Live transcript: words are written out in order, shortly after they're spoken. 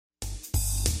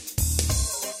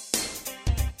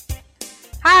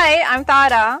Hi, I'm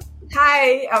Tara.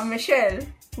 Hi, I'm Michelle.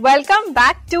 Welcome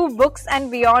back to Books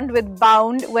and Beyond with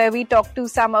Bound, where we talk to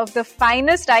some of the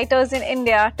finest writers in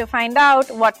India to find out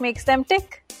what makes them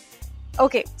tick.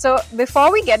 Okay, so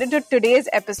before we get into today's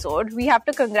episode, we have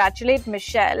to congratulate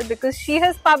Michelle because she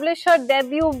has published her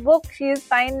debut book. She is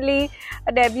finally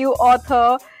a debut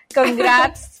author.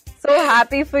 Congrats. So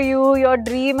happy for you. Your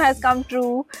dream has come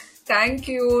true. Thank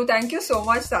you. Thank you so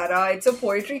much, Sarah. It's a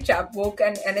poetry chapbook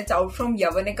and it's out from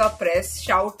Yavanika Press.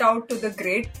 Shout out to the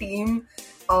great team.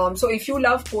 So if you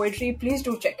love poetry, please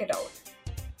do check it out.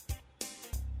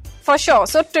 For sure.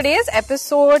 So today's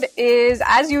episode is,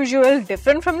 as usual,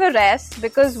 different from the rest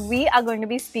because we are going to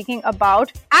be speaking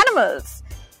about animals.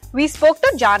 We spoke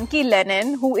to Janaki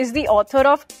Lenin, who is the author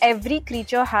of Every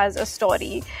Creature Has a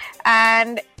Story.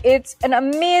 And it's an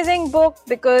amazing book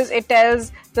because it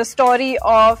tells the story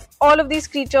of all of these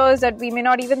creatures that we may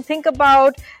not even think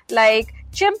about, like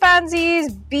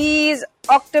chimpanzees, bees,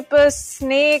 octopus,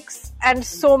 snakes, and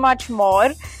so much more.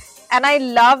 And I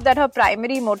love that her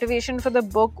primary motivation for the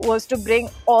book was to bring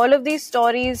all of these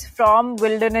stories from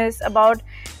wilderness about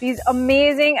these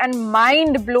amazing and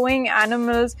mind-blowing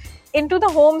animals into the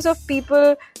homes of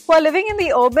people who are living in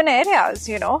the urban areas,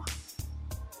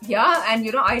 Yeah, and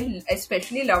I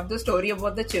especially love the story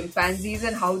about the chimpanzees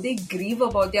and how they grieve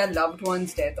about their loved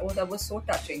one's death. Oh, that was so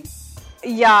touching.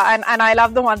 Yeah, and I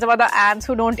love the ones about the ants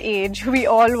who don't age. We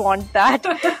all want that.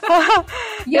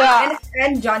 Yeah.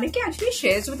 And Janaki actually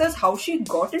shares with us how she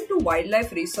got into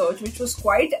wildlife research, which was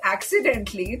quite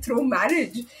accidentally through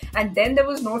marriage. And then there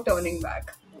was no turning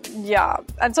back. Yeah,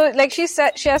 and so she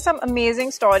shares some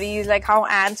amazing stories like how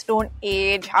ants don't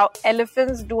age, how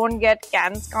elephants can't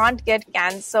get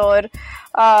cancer,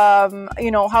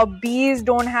 how bees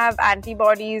don't have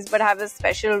antibodies but have a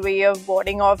special way of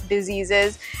warding off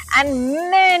diseases, and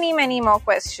many, many more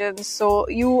questions. So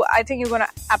I think you're going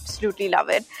to absolutely love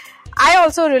it. I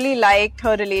also really liked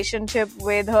her relationship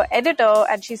with her editor,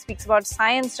 and she speaks about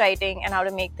science writing and how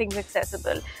to make things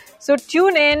accessible. So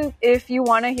tune in if you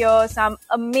want to hear some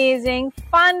amazing,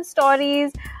 fun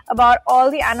stories about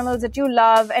all the animals that you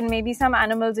love and maybe some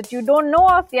animals that you don't know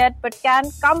of yet but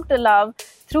can come to love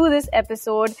through this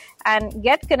episode and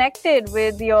get connected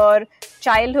with your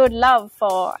childhood love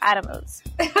for animals.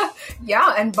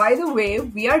 Yeah, and by the way,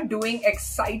 we are doing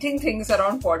exciting things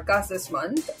around podcasts this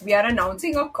month. We are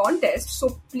announcing a contest,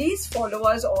 so please follow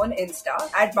us on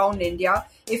Insta at Bound India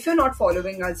if you're not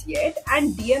following us yet,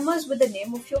 and DM us with the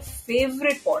name of your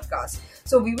favorite podcast.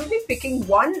 So we will be picking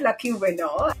one lucky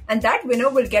winner, and that winner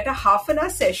will get a half-an-hour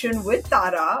session with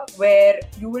Tara where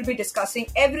you will be discussing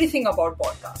everything about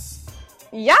podcasts.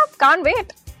 Yeah, can't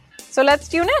wait. So let's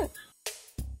tune in.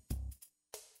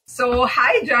 So,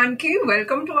 hi Janaki,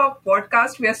 welcome to our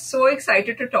podcast. We are so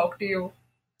excited to talk to you.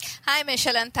 Hi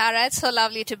Michelle and Tara, it's so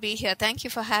lovely to be here. Thank you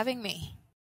for having me.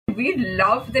 We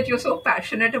love that you're so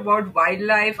passionate about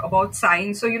wildlife, about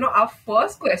science. So, our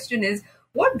first question is,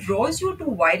 what draws you to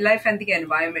wildlife and the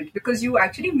environment? Because you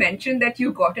actually mentioned that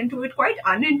you got into it quite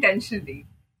unintentionally.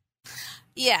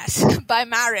 Yes, by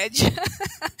marriage.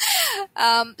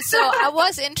 So I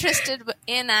was interested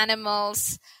in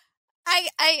animals.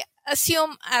 I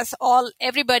assume, as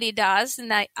everybody does,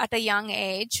 at a young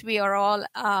age, we are all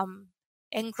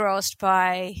engrossed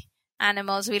by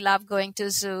animals. We love going to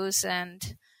zoos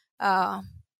and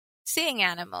seeing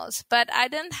animals. But I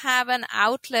didn't have an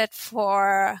outlet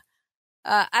for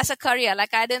as a career.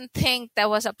 Like, I didn't think there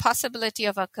was a possibility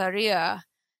of a career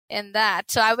in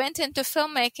that. So I went into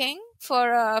filmmaking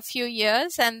for a few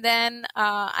years, and then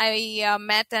I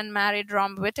met and married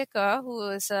Rom Whitaker, who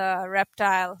is a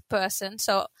reptile person.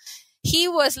 So he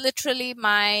was literally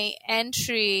my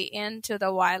entry into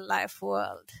the wildlife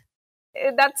world.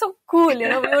 That's so cool. We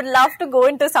would love to go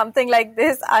into something like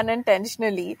this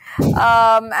unintentionally.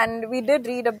 And we did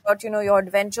read about, your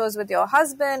adventures with your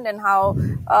husband and how,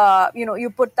 you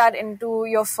put that into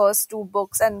your first two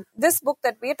books. And this book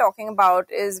that we're talking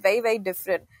about is very, very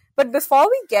different. But before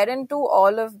we get into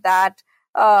all of that,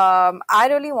 I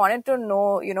really wanted to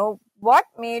know, what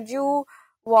made you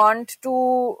want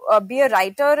to be a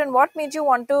writer and what made you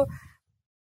want to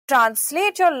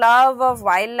translate your love of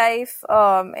wildlife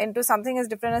into something as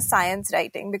different as science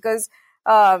writing? Because,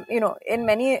 in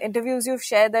many interviews you've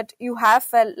shared that you have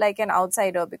felt like an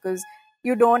outsider because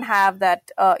you don't have that,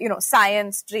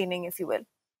 science training, if you will.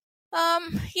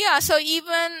 Yeah, so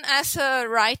even as a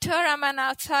writer, I'm an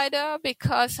outsider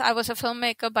because I was a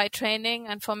filmmaker by training,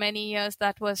 and for many years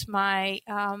that was my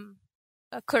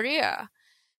career.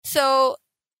 So,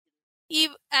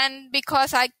 and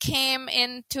because I came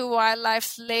into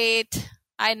wildlife late,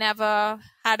 I never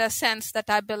had a sense that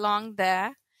I belonged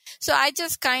there. So I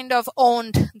just kind of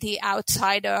owned the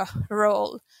outsider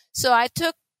role. So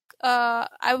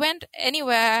I went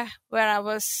anywhere where I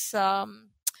was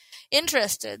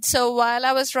interested. So while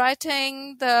I was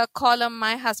writing the column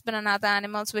My Husband and Other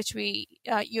Animals, which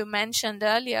you mentioned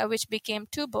earlier, which became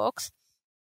 2 books,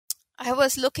 I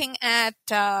was looking at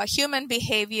human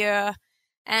behavior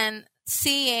and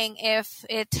seeing if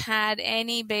it had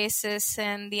any basis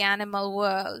in the animal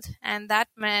world. And that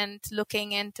meant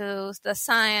looking into the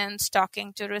science,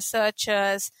 talking to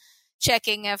researchers,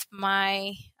 checking if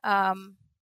my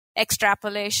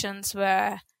extrapolations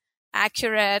were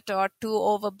accurate or too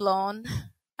overblown.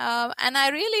 And I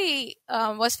really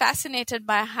was fascinated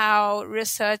by how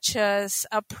researchers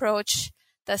approach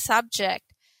the subject.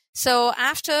 So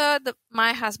after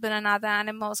My Husband and Other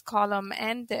Animals column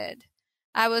ended,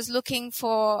 I was looking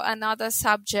for another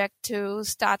subject to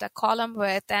start a column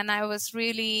with, and I was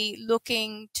really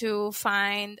looking to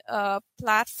find a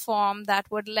platform that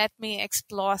would let me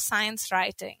explore science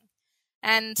writing.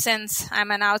 And since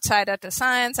I'm an outsider to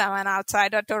science, I'm an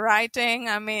outsider to writing,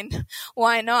 I mean,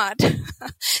 why not?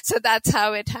 So that's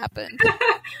how it happened.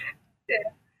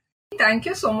 Thank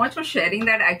you so much for sharing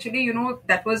that. Actually,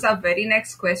 that was our very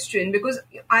next question, because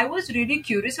I was really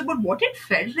curious about what it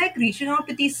felt like reaching out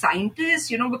to these scientists,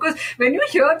 because when you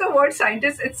hear the word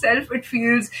scientist itself, it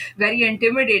feels very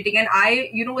intimidating. And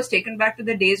I, was taken back to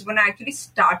the days when I actually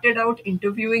started out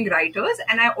interviewing writers,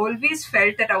 and I always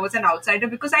felt that I was an outsider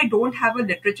because I don't have a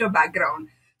literature background.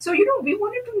 So, we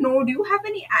wanted to know, do you have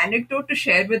any anecdote to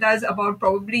share with us about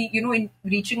probably, in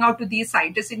reaching out to these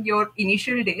scientists in your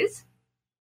initial days?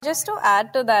 Just to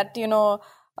add to that,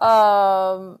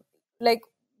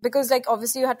 because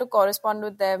obviously you had to correspond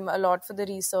with them a lot for the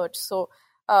research. So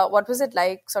what was it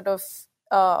like sort of,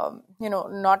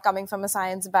 not coming from a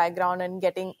science background and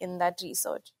getting in that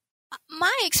research?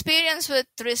 My experience with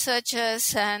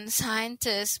researchers and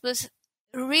scientists was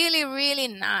really, really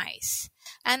nice.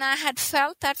 And I had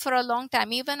felt that for a long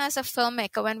time, even as a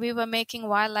filmmaker, when we were making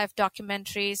wildlife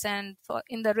documentaries and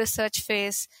in the research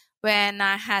phase, when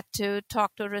I had to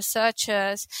talk to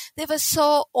researchers, they were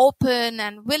so open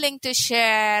and willing to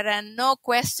share, and no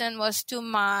question was too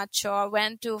much or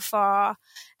went too far.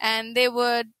 And they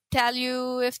would tell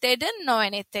you if they didn't know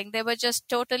anything. They were just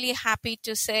totally happy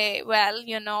to say, well,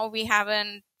 we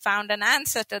haven't found an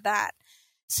answer to that.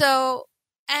 So,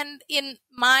 and in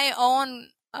my own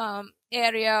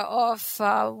area of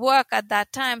work at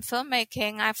that time,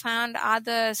 filmmaking, I found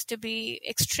others to be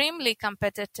extremely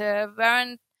competitive,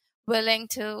 weren't willing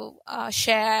to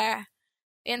share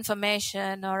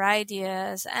information or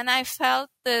ideas. And I felt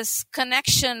this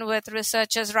connection with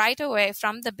researchers right away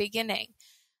from the beginning.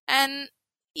 And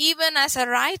even as a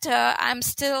writer, I'm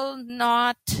still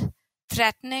not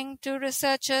threatening to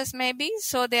researchers maybe.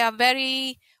 So they are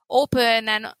very open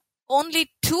and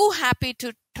only too happy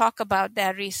to talk about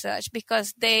their research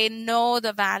because they know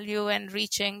the value in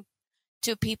reaching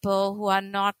to people who are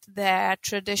not their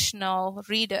traditional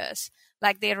readers.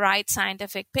 Like they write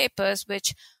scientific papers,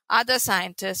 which other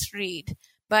scientists read.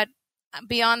 But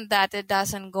beyond that, it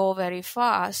doesn't go very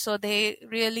far. So they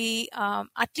really,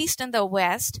 at least in the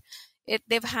West,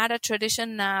 they've had a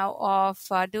tradition now of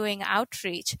doing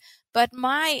outreach. But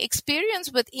my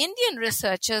experience with Indian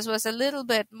researchers was a little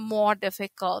bit more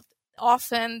difficult.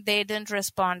 Often they didn't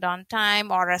respond on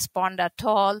time or respond at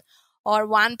all. Or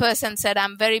one person said,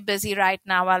 I'm very busy right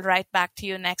now. I'll write back to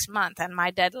you next month. And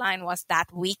my deadline was that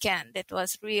weekend. It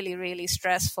was really, really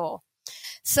stressful.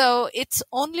 So it's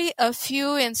only a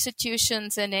few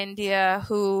institutions in India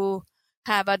who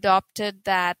have adopted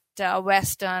that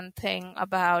Western thing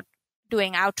about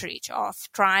doing outreach, of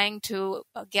trying to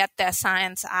get their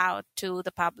science out to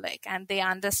the public. And they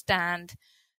understand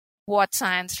what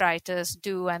science writers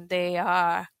do, and they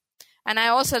are. And I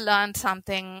also learned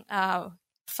something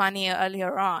funny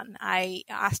earlier on. I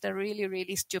asked a really,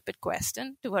 really stupid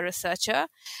question to a researcher.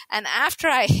 And after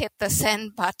I hit the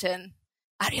send button,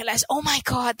 I realized, oh my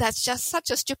God, that's just such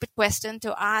a stupid question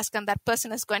to ask. And that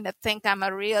person is going to think I'm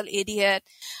a real idiot.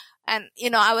 And,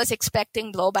 I was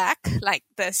expecting blowback, like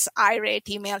this irate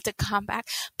email to come back.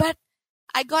 But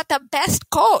I got the best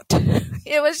quote.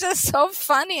 It was just so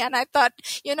funny. And I thought,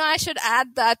 I should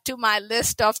add that to my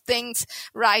list of things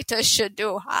writers should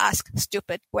do. Ask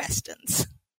stupid questions.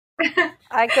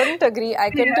 I couldn't agree.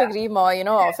 I couldn't agree more.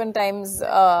 Oftentimes,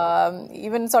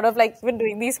 even sort of like when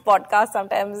doing these podcasts,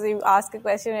 sometimes you ask a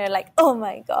question and you're like, oh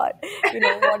my God,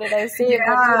 what did I say? Yeah.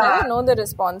 But you never know the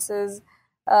responses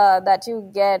that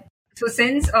you get. So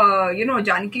since,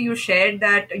 Janaki, you shared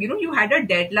that, you had a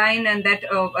deadline and that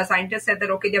a scientist said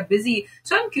that, okay, they're busy.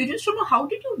 So I'm curious to know, how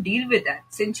did you deal with that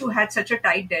since you had such a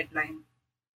tight deadline?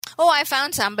 Oh, I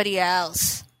found somebody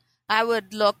else. I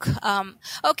would look.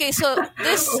 Okay, so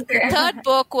this third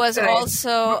book was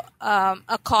also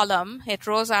a column. It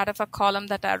rose out of a column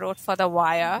that I wrote for The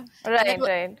Wire.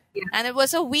 Right. And it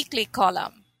was a weekly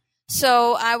column.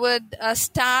 So I would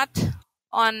start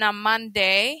on a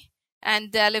Monday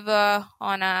and deliver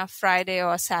on a Friday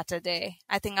or Saturday.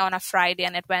 I think on a Friday,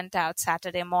 and it went out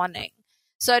Saturday morning.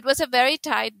 So it was a very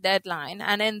tight deadline.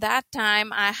 And in that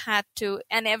time, I had to,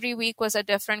 and every week was a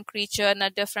different creature in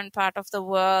a different part of the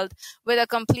world with a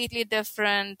completely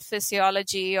different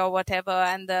physiology or whatever.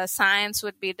 And the science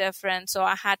would be different. So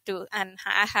I had to, and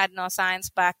I had no science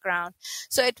background.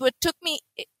 So took me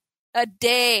a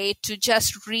day to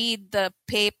just read the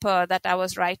paper that I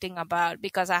was writing about,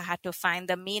 because I had to find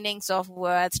the meanings of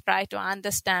words, try to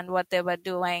understand what they were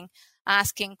doing,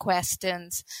 asking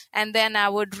questions, and then I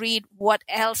would read what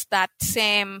else that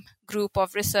same group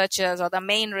of researchers or the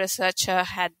main researcher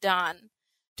had done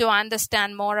to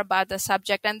understand more about the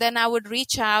subject. And then I would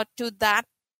reach out to that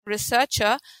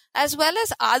researcher as well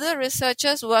as other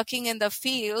researchers working in the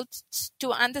field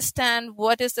to understand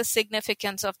what is the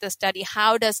significance of the study,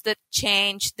 how does that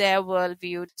change their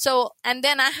worldview. So, and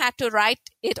then I had to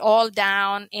write it all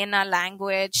down in a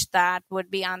language that would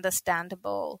be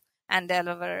understandable and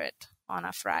deliver it on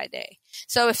a Friday.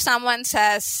 So if someone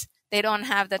says they don't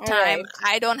have the time, Right.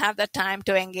 I don't have the time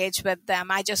to engage with them.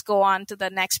 I just go on to the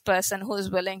next person who's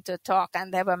willing to talk,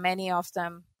 and there were many of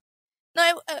them.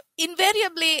 No,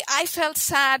 invariably, I felt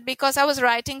sad because I was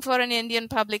writing for an Indian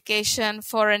publication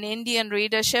for an Indian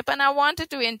readership, and I wanted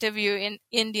to interview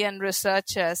Indian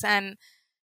researchers, and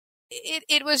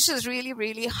it was just really,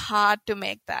 really hard to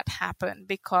make that happen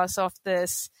because of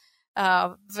this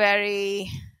very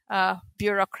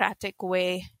bureaucratic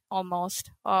way almost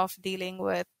of dealing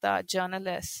with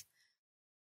journalists.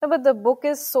 No, but the book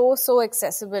is so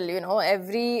accessible,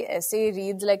 every essay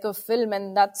reads like a film,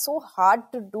 and that's so hard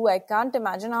to do. I can't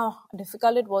imagine how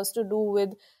difficult it was to do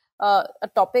with a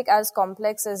topic as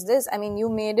complex as this. I mean, you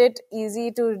made it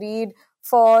easy to read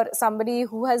for somebody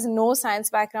who has no science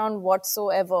background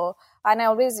whatsoever. And I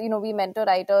always, we mentor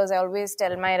writers. I always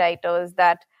tell my writers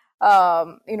that,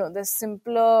 the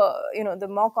simpler, the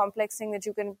more complex thing that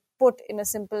you can put in a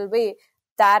simple way,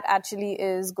 that actually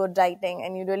is good writing,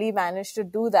 and you really managed to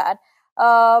do that.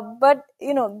 But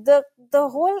the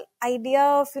whole idea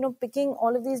of picking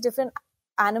all of these different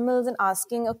animals and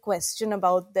asking a question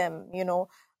about them.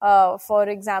 For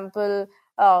example,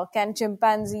 can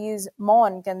chimpanzees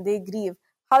mourn? Can they grieve?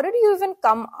 How did you even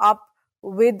come up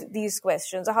with these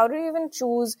questions? How do you even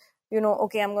choose?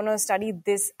 Okay, I'm going to study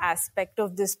this aspect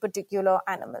of this particular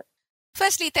animal.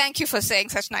 Firstly, thank you for saying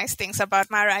such nice things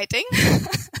about my writing.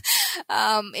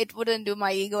 It wouldn't do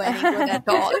my ego any good at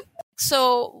all.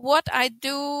 So what I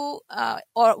do,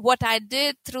 or what I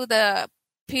did through the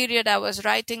period I was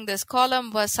writing this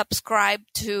column, was subscribe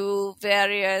to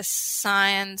various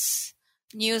science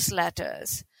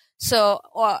newsletters. So,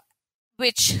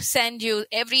 which send you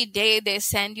every day, they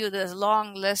send you this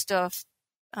long list of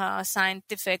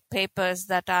scientific papers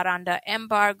that are under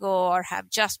embargo or have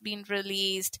just been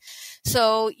released.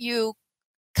 So you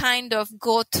kind of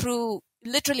go through,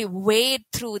 literally wade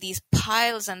through these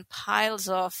piles and piles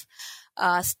of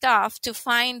stuff to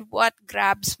find what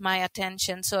grabs my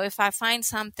attention. So if I find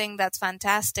something that's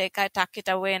fantastic, I tuck it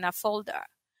away in a folder.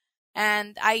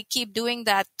 And I keep doing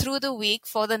that through the week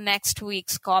for the next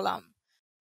week's column.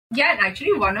 Yeah, and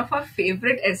actually one of our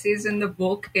favorite essays in the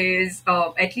book is,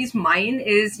 at least mine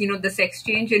is, the sex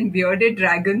change in bearded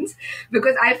dragons,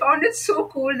 because I found it so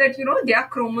cool that, their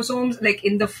chromosomes, like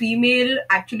in the female,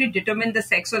 actually determine the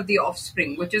sex of the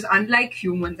offspring, which is unlike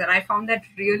humans. And I found that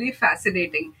really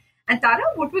fascinating. And Tara,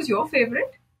 what was your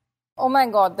favorite? Oh my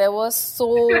God, there were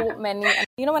so many.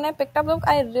 When I picked up the book,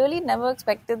 I really never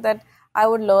expected that I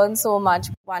would learn so much.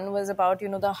 One was about,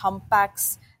 the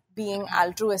humpbacks being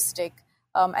altruistic.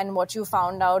 And what you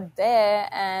found out there,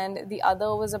 and the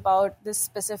other was about this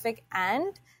specific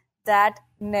ant that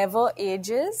never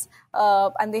ages,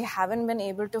 and they haven't been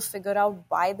able to figure out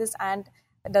why this ant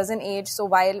doesn't age. So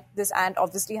while this ant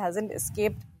obviously hasn't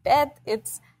escaped death,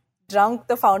 it's drunk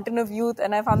the fountain of youth.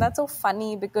 And I found that so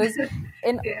funny because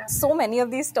in so many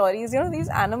of these stories, these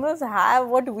animals have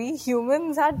what we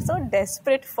humans are so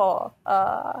desperate for,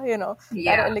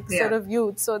 that elixir of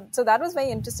youth. So that was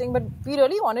very interesting. But we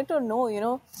really wanted to know,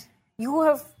 you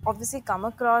have obviously come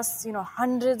across,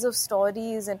 hundreds of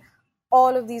stories and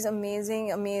all of these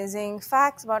amazing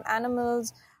facts about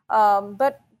animals.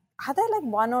 But are there like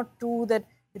one or two that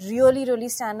really, really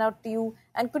stand out to you?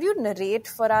 And could you narrate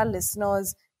for our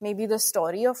listeners maybe the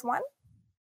story of one?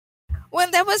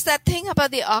 Well, there was that thing about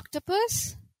the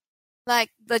octopus, like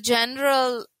the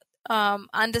general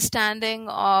understanding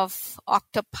of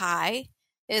octopi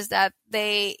is that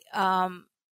they are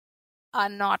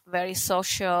not very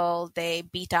social. They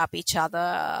beat up each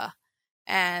other.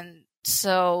 And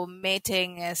so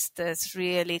mating is this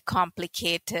really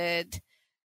complicated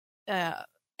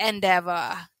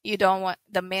endeavor.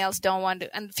 The males don't want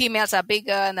to, and females are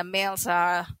bigger, and the males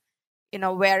are,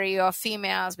 wary of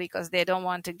females because they don't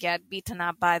want to get beaten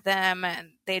up by them.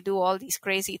 And they do all these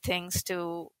crazy things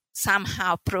to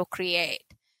somehow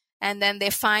procreate. And then they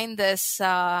find this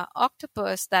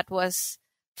octopus that was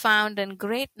found in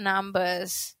great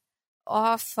numbers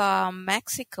off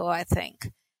Mexico, I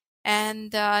think.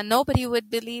 And nobody would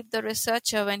believe the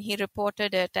researcher when he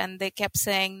reported it. And they kept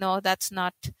saying, no, that's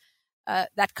not,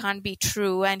 that can't be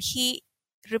true. And he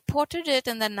reported it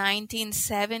in the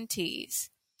 1970s.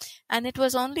 And it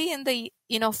was only in the,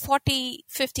 40,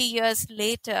 50 years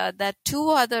later that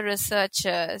two other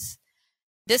researchers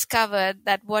discovered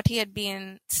that what he had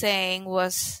been saying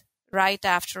was right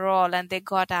after all. And they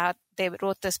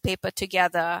wrote this paper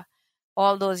together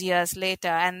all those years later.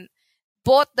 And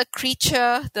both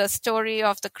the story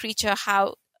of the creature,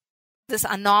 how this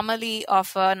anomaly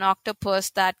of an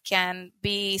octopus that can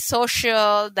be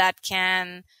social, that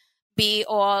can be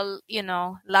all,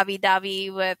 lovey-dovey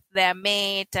with their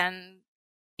mate and,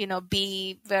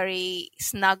 be very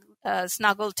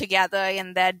snuggled together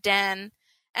in their den.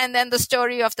 And then the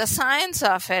story of the science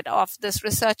of it, of this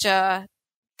researcher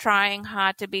trying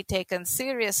hard to be taken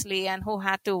seriously and who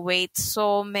had to wait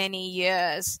so many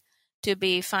years to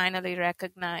be finally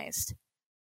recognized.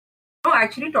 No,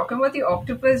 actually, talking about the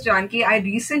octopus, Janaki, I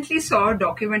recently saw a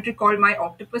documentary called My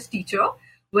Octopus Teacher,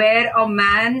 where a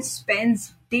man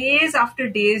spends days after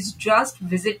days just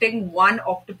visiting one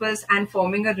octopus and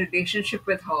forming a relationship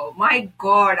with her. My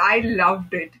God, I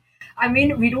loved it. I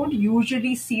mean, we don't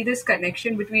usually see this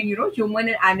connection between, human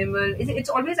and animal. It's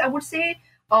always, I would say,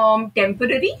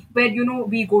 temporary, where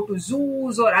we go to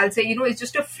zoos, or I'll say it's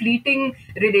just a fleeting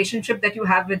relationship that you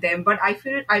have with them. But I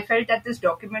felt that this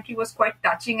documentary was quite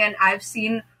touching, and I've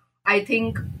seen, I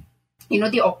think,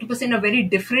 the octopus in a very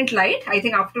different light. I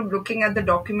think after looking at the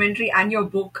documentary and your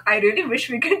book, I really wish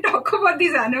we can talk about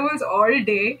these animals all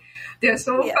day. They're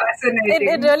so fascinating.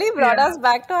 It really brought us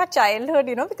back to our childhood,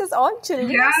 because all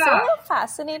children are so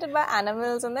fascinated by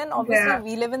animals. And then obviously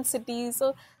we live in cities.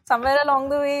 So somewhere along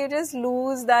the way, you just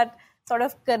lose that sort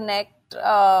of connect,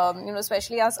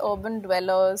 especially as urban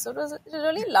dwellers. So it was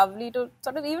really lovely to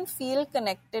sort of even feel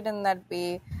connected in that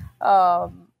way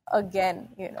again,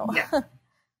 Yeah.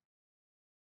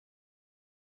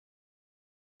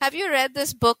 Have you read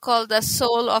this book called The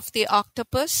Soul of the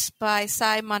Octopus by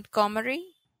Cy Montgomery?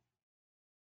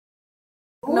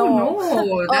 No.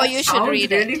 That you should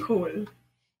read really it. Cool.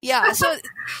 Yeah, so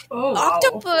wow.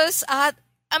 Octopus are,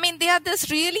 they are this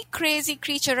really crazy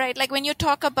creature, right? Like when you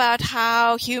talk about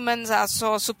how humans are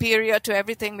so superior to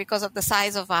everything because of the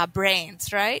size of our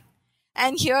brains, right?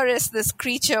 And here is this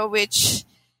creature which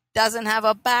doesn't have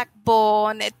a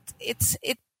backbone. It's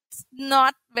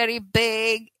not very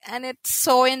big, and it's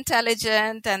so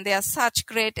intelligent, and they are such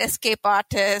great escape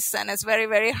artists, and it's very,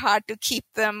 very hard to keep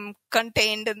them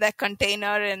contained in their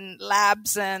container in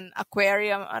labs and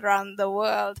aquarium around the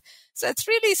world. So it's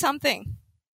really something.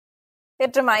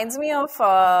 It reminds me of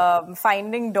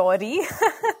Finding Dory,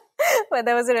 where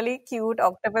there was a really cute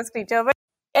octopus creature. But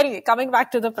anyway, coming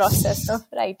back to the process of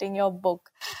writing your book.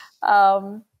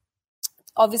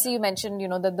 Obviously, you mentioned,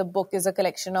 that the book is a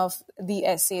collection of the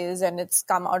essays, and it's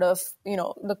come out of,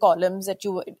 the columns that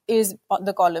you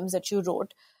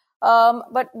wrote.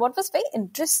 But what was very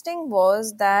interesting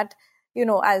was that,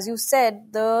 as you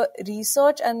said, the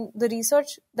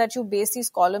research that you based these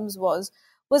columns was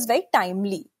very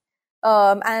timely.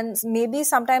 And maybe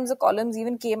sometimes the columns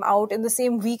even came out in the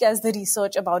same week as the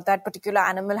research about that particular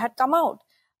animal had come out.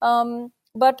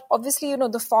 But obviously,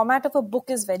 the format of a book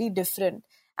is very different.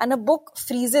 And a book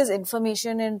freezes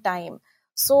information in time.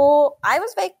 So I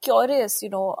was very curious,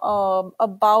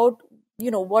 about,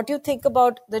 what you think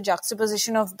about the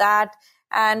juxtaposition of that,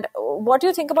 and what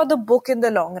you think about the book in the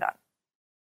long run.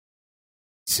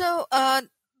 So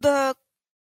the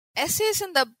essays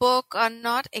in the book are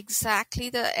not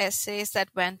exactly the essays that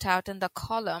went out in the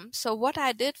column. So what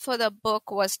I did for the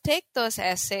book was take those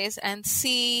essays and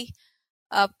see,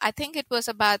 I think it was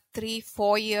about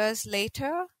 3-4 years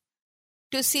later,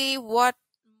 to see what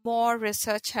more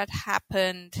research had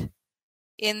happened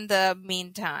in the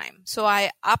meantime. So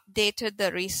I updated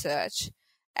the research.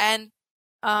 And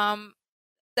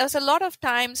there's a lot of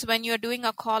times when you're doing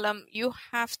a column, you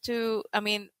have to,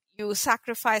 you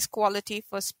sacrifice quality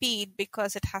for speed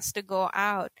because it has to go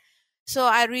out. So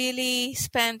I really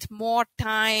spent more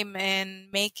time in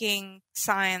making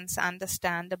science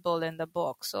understandable in the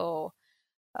book. So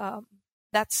um,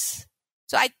 that's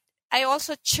so I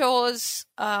also chose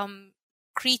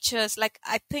creatures, like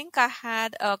I think I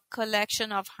had a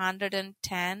collection of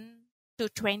 110 to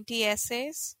 20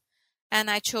 essays, and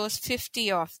I chose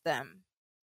 50 of them.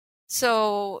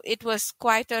 So it was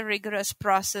quite a rigorous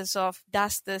process of,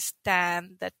 does this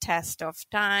stand the test of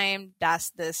time?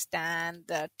 Does this stand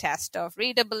the test of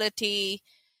readability?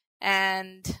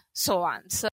 And so on.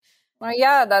 So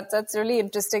Yeah, that's really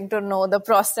interesting to know the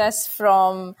process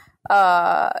from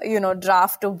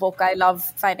draft to book. I love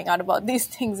finding out about these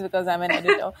things because I'm an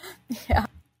editor. Yeah.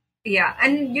 Yeah,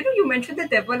 and you mentioned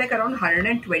that there were like around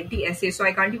 120 essays, so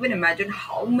I can't even imagine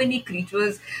how many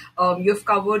creatures you've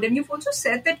covered. And you've also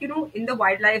said that, in the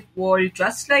wildlife world,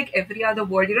 just like every other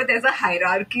world, there's a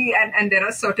hierarchy, and there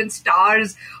are certain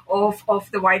stars of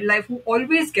the wildlife who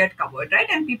always get covered, right?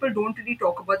 And people don't really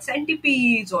talk about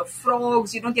centipedes or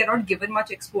frogs, they're not given much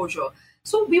exposure.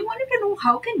 So we wanted to know,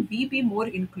 how can we be more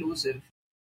inclusive?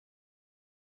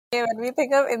 When we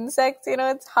think of insects,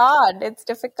 it's hard. It's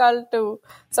difficult to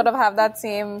sort of have that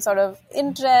same sort of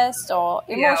interest or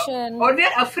Yeah, emotion. or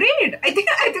they're afraid. I think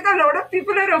a lot of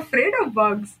people are afraid of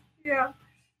bugs. Yeah.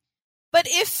 but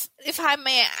if I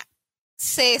may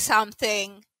say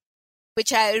something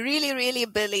which I really, really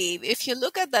believe, if you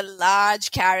look at the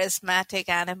large charismatic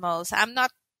animals, I'm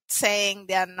not saying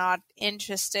they're not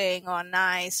interesting or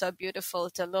nice or beautiful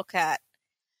to look at,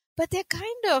 but they're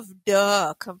kind of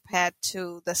duh compared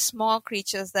to the small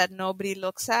creatures that nobody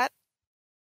looks at.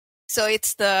 So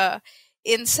it's the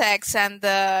insects and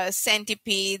the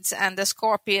centipedes and the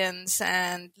scorpions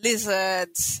and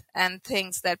lizards and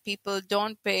things that people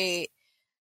don't pay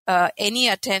any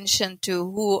attention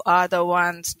to, who are the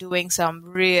ones doing some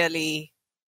really,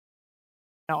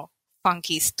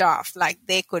 funky stuff. Like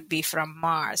they could be from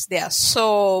Mars. They are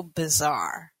so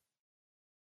bizarre.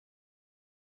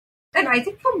 And I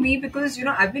think for me, because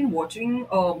I've been watching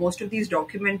most of these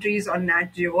documentaries on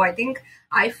Nat Geo, I think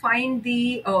I find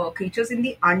the creatures in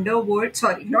the underworld,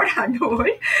 sorry, not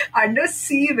underworld,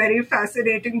 undersea, very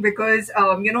fascinating, because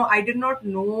I did not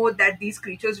know that these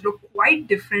creatures look quite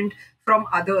different from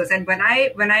others. And when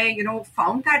I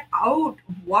found that out,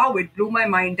 wow, it blew my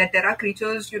mind that there are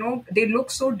creatures, they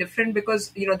look so different because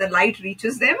the light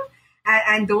reaches them,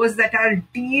 and those that are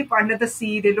deep under the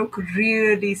sea, they look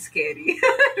really scary,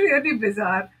 really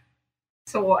bizarre.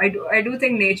 So I do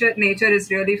think nature is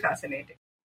really fascinating.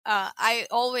 I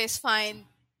always find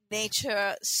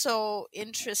nature so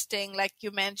interesting. Like you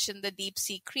mentioned, the deep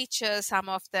sea creatures, some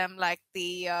of them, like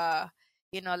the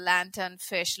lantern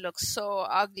fish, look so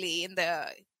ugly in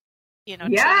the Yeah.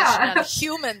 traditional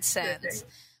human sense.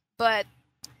 But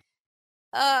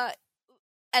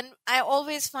and I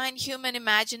always find human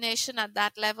imagination at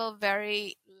that level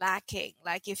very lacking.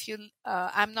 Like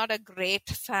I'm not a great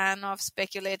fan of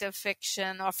speculative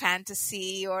fiction or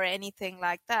fantasy or anything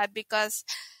like that, because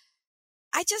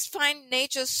I just find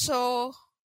nature so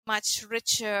much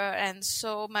richer and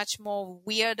so much more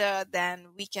weirder than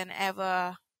we can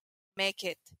ever make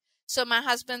it. So my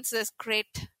husband's this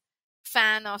great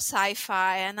fan of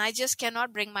sci-fi, and I just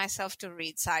cannot bring myself to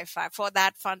read sci-fi for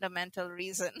that fundamental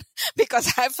reason,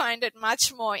 because I find it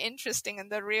much more interesting in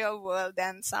the real world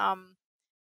than some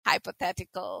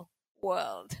hypothetical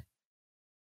world.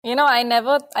 I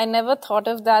never thought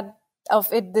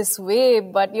of it this way,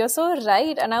 but you're so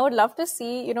right. And I would love to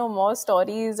see, more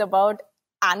stories about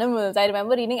animals. I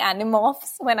remember reading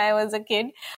Animorphs when I was a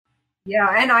kid. Yeah,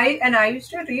 and I used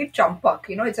to read Champak.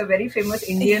 It's a very famous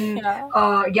Indian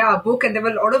Yeah. book, and there were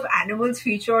a lot of animals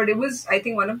featured. It was, I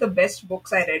think, one of the best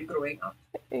books I read growing up.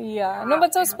 Yeah. No,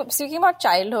 but so speaking about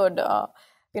childhood,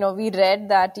 we read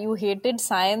that you hated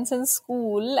science in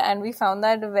school, and we found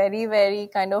that very, very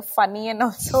kind of funny and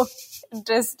also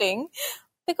interesting.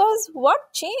 Because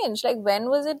what changed? Like, when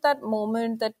was it that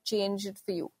moment that changed it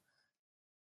for you?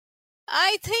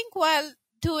 I think while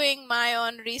doing my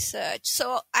own research.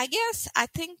 So I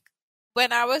think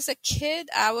when I was a kid,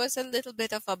 I was a little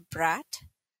bit of a brat.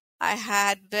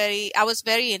 I was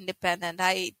very independent.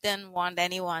 I didn't want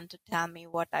anyone to tell me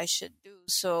what I should do.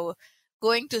 So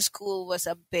going to school was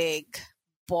a big,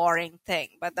 boring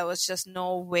thing, but there was just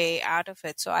no way out of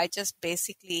it. So I just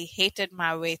basically hated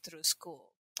my way through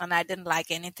school, and I didn't like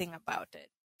anything about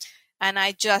it. And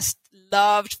I just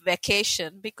loved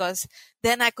vacation, because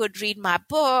then I could read my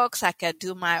books, I could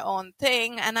do my own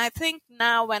thing. And I think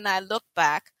now when I look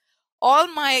back,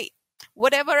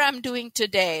 whatever I'm doing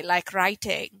today, like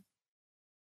writing,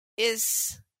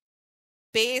 is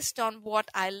based on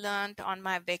what I learned on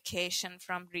my vacation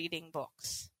from reading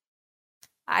books.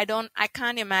 I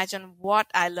can't imagine what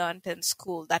I learned in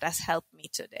school that has helped me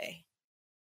today.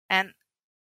 And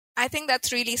I think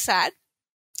that's really sad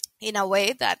in a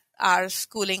way that our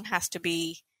schooling has to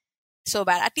be so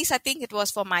bad. At least I think it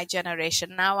was for my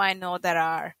generation. Now I know there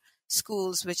are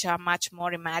schools which are much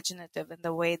more imaginative in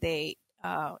the way they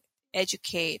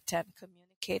educate and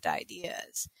communicate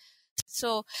ideas.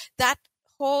 So that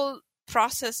whole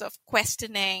process of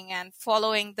questioning and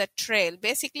following the trail,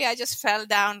 basically I just fell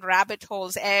down rabbit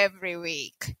holes every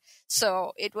week.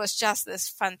 So it was just this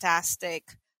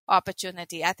fantastic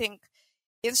opportunity. I think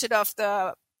instead of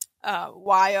the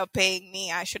wire paying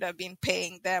me, I should have been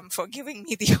paying them for giving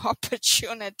me the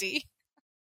opportunity.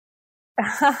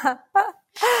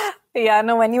 Yeah,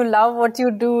 no, when you love what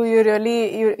you do, you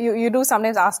really, you do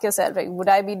sometimes ask yourself, like, would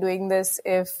I be doing this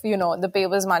if, the pay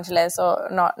was much less or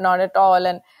not at all?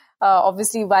 And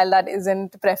obviously, while that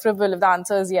isn't preferable, if the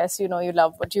answer is yes, you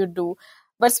love what you do.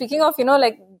 But speaking of,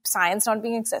 like science not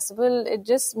being accessible, it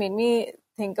just made me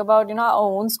think about, our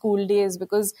own school days,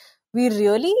 because they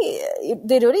really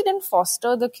didn't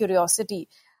foster the curiosity.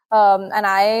 And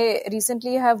I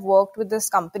recently have worked with this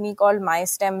company called My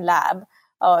STEM Lab.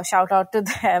 Shout out to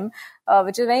them,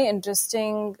 which is a very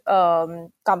interesting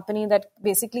company that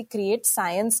basically creates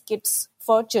science kits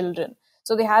for children.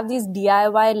 So they have these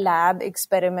DIY lab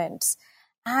experiments.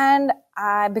 And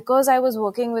because I was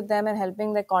working with them and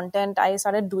helping their content, I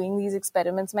started doing these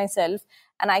experiments myself.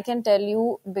 And I can tell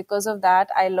you, because of that,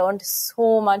 I learned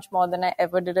so much more than I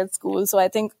ever did at school. So I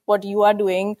think what you are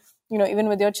doing, even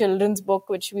with your children's book,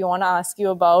 which we want to ask you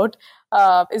about,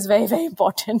 is very, very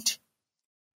important.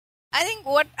 I think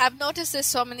what I've noticed is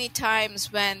so many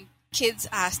times when kids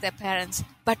ask their parents,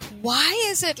 but why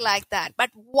is it like that? But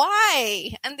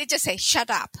why? And they just say, shut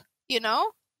up.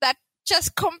 That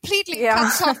just completely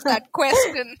cuts off that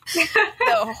question.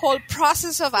 The whole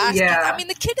process of asking. Yeah. I mean,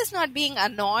 the kid is not being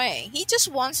annoying. He just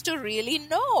wants to really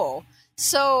know.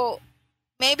 So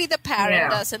maybe the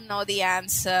parent doesn't know the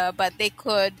answer, but they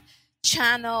could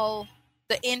channel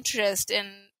the interest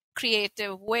in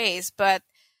creative ways. But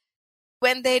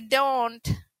when they don't,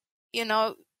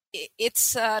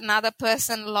 it's another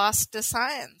person lost to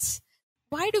science.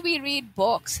 Why do we read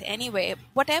books anyway?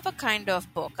 Whatever kind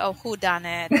of book, or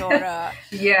whodunit, or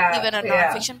even a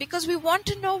nonfiction, because we want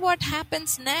to know what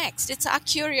happens next. It's our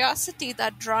curiosity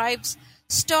that drives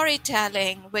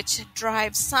storytelling, which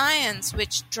drives science,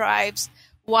 which drives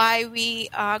why we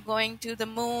are going to the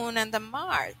moon and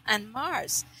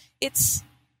Mars.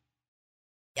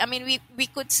 We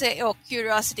could say, oh,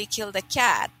 curiosity killed the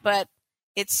cat, but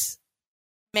it's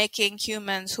making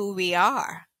humans who we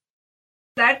are.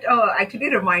 That actually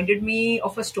reminded me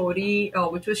of a story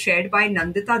which was shared by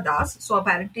Nandita Das. So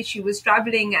apparently she was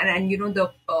traveling and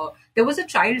there was a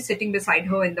child sitting beside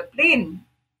her in the plane.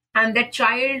 And that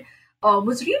child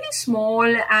was really small.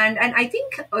 And I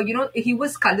think, he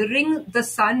was coloring the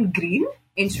sun green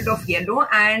instead of yellow.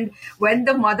 And when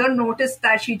the mother noticed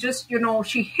that, she just,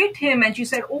 she hit him and she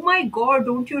said, oh my God,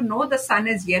 don't you know the sun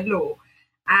is yellow?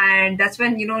 And that's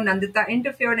when, Nandita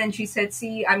interfered and she said,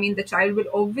 see, the child will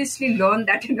obviously learn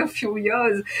that in a few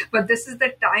years, but this is the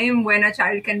time when a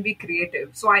child can be creative.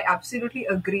 So I absolutely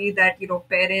agree that,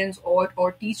 parents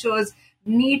or teachers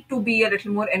need to be a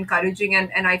little more encouraging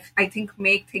and I think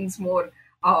make things more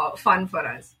fun for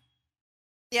us.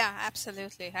 Yeah,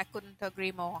 absolutely. I couldn't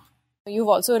agree more. You've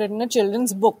also written a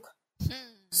children's book.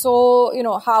 So,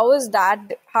 how is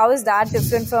that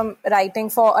different from writing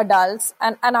for adults?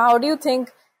 And how do you think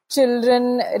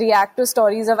children react to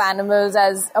stories of animals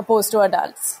as opposed to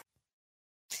adults?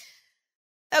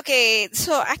 Okay,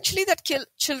 so actually that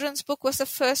children's book was the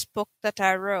first book that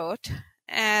I wrote.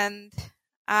 And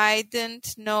I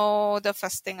didn't know the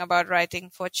first thing about writing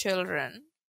for children.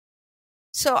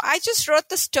 So I just wrote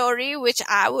the story which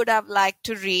I would have liked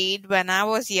to read when I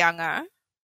was younger.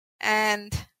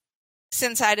 And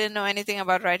since I didn't know anything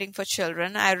about writing for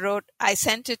children, I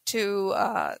sent it to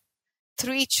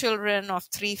 3 children of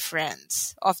 3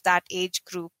 friends of that age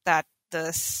group that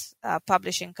this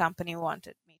publishing company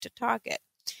wanted me to target.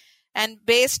 And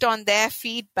based on their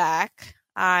feedback,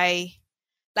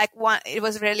 it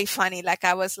was really funny.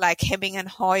 I was hemming and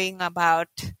hawing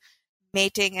about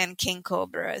mating and king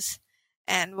cobras.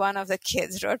 And one of the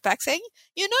kids wrote back saying,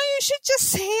 you should just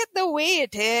say it the way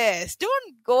it is.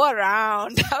 Don't go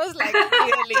around. I was like,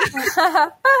 really?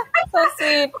 So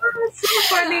sweet. Oh, so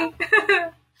funny.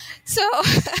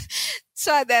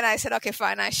 So then I said, okay,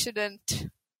 fine. I shouldn't,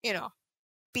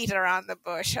 beat around the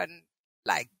bush and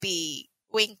be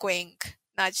wink, wink,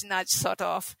 nudge, nudge sort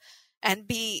of, and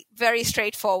be very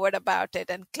straightforward about it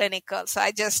and clinical. So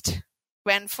I just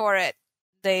went for it.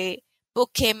 The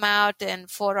book came out in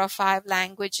 4 or 5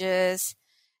 languages,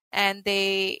 and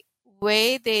the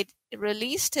way they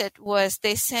released it was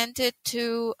they sent it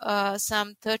to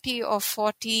some 30 or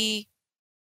 40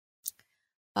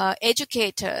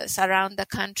 educators around the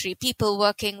country, people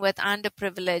working with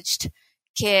underprivileged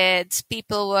kids,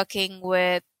 people working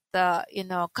with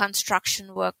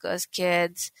construction workers'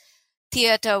 kids,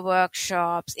 theater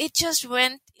workshops. It just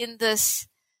went in this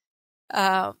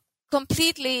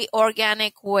completely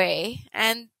organic way.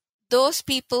 And those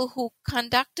people who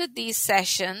conducted these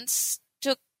sessions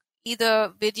took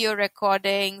either video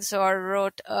recordings or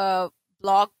wrote a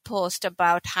blog post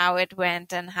about how it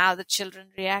went and how the children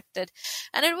reacted.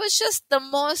 And it was just the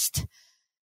most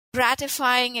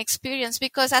gratifying experience,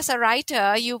 because as a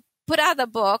writer, you put out the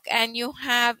book and you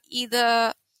have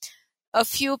either a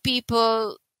few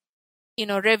people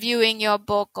reviewing your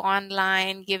book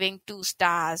online, giving 2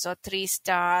 stars or 3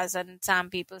 stars, and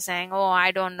some people saying, oh, I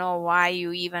don't know why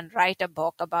you even write a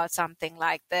book about something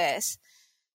like this.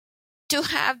 To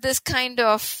have this kind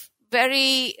of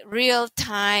very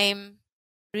real-time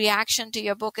reaction to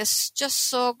your book is just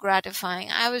so gratifying.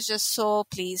 I was just so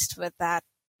pleased with that.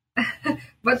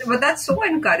 But that's so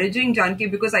encouraging, Janaki,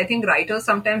 because I think writers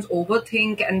sometimes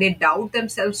overthink and they doubt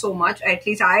themselves so much. At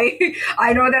least I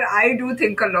know that I do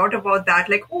think a lot about that.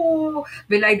 Like, oh,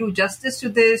 will I do justice to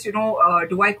this?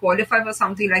 Do I qualify for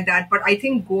something like that? But I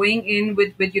think going in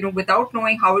with without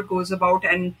knowing how it goes about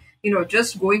and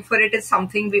just going for it is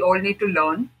something we all need to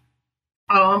learn.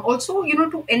 Also,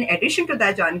 in addition to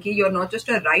that, Janaki, you're not just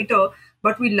a writer,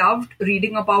 but we loved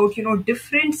reading about,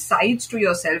 different sides to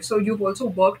yourself. So you've also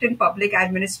worked in public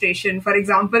administration. For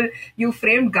example, you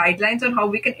framed guidelines on how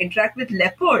we can interact with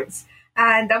leopards.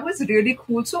 And that was really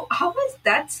cool. So how has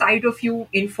that side of you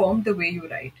informed the way you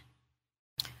write?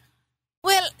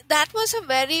 Well, that was a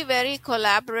very, very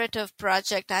collaborative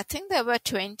project. I think there were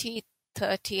 20,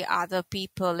 30 other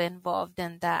people involved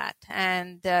in that.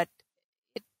 And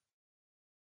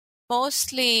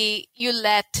mostly you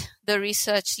let the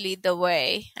research lead the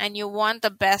way, and you want the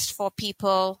best for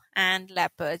people and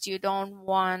leopards. You don't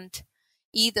want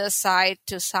either side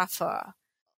to suffer.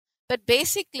 But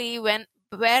basically,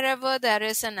 wherever there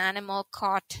is an animal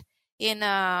caught in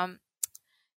a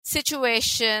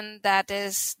situation that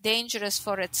is dangerous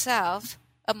for itself,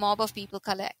 a mob of people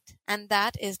collect. And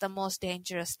that is the most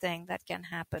dangerous thing that can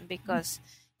happen, because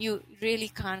you really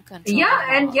can't control.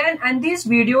 And these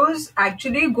videos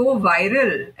actually go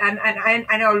viral, and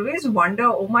I always wonder,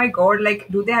 oh my god, like,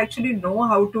 do they actually know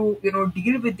how to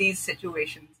deal with these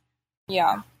situations?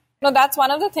 Yeah, no, that's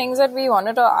one of the things that we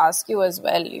wanted to ask you as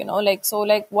well.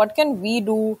 What can we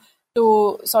do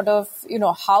to sort of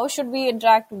how should we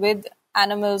interact with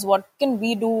animals? What can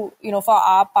we do for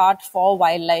our part for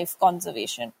wildlife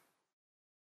conservation?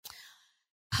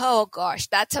 Oh gosh,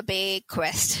 that's a big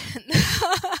question.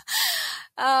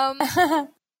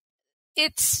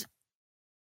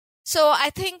 So I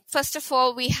think, first of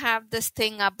all, we have this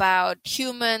thing about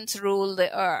humans rule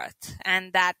the earth,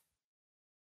 and that,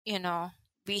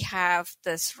 we have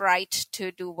this right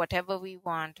to do whatever we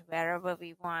want, wherever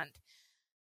we want.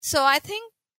 So I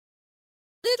think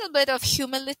a little bit of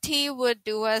humility would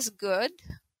do us good,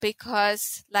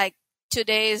 because like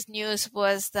today's news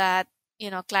was that,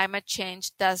 climate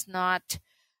change does not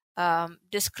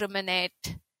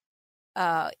discriminate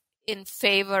in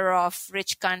favor of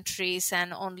rich countries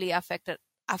and only affect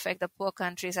the poor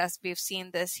countries, as we've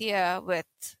seen this year with,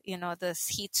 this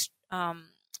heat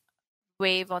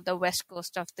wave on the west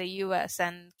coast of the US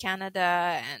and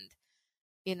Canada, and,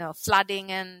 flooding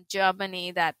in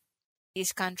Germany that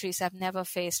these countries have never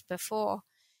faced before.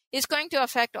 It's going to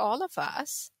affect all of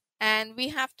us. And we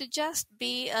have to just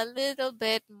be a little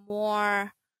bit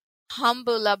more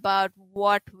humble about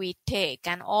what we take.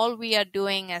 And all we are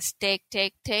doing is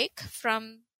take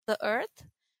from the earth.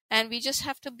 And we just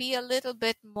have to be a little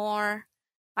bit more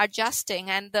adjusting.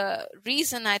 And the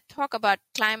reason I talk about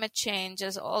climate change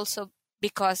is also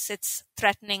because it's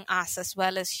threatening us as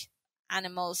well as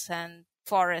animals and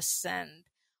forests and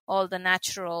all the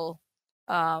natural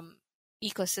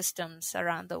ecosystems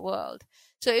around the world.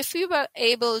 So if we were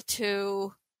able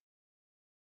to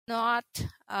not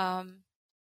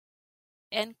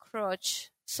encroach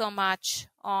so much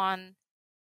on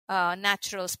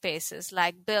natural spaces,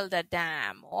 like build a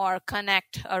dam or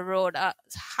connect a road, a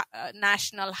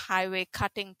national highway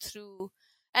cutting through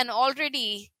an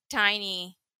already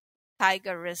tiny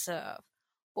tiger reserve,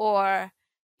 or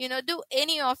do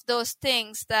any of those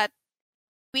things that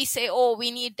we say, oh,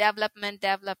 we need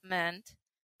development,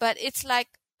 but it's like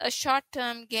a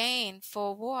short-term gain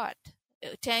for what?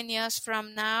 10 years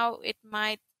from now, it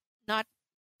might not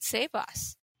save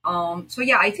us. So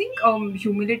yeah, I think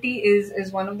humility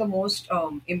is one of the most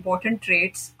important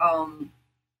traits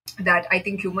that I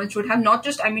think humans should have. Not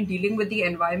just, I mean, dealing with the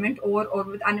environment or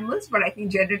with animals, but I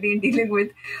think generally in dealing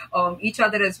with each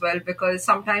other as well. Because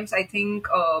sometimes I think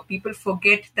people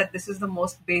forget that this is the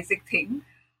most basic thing.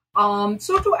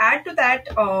 So to add to that,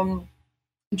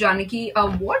 Janaki,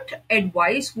 what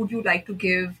advice would you like to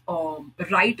give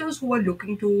writers who are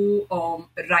looking to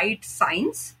write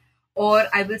science, or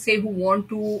I will say who want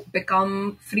to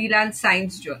become freelance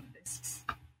science journalists?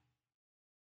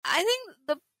 I think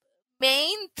the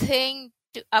main thing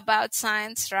about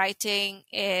science writing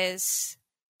is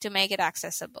to make it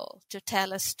accessible, to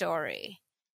tell a story.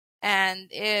 And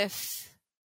if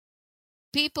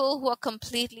people who are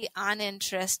completely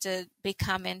uninterested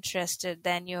become interested,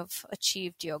 then you've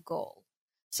achieved your goal.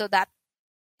 So that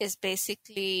is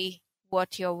basically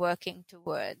what you're working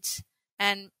towards.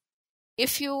 And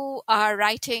if you are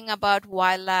writing about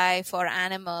wildlife or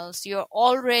animals, you're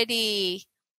already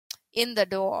in the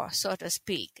door, so to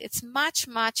speak. It's much,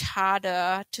 much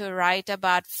harder to write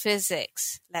about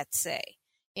physics, let's say.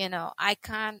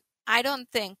 I don't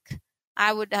think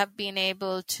I would have been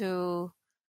able to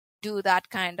do that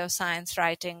kind of science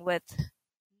writing with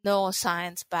no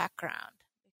science background.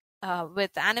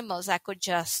 With animals, I could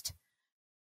just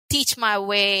teach my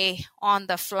way on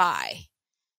the fly.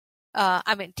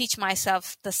 Teach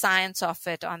myself the science of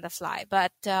it on the fly.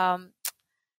 But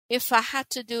if I had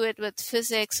to do it with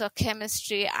physics or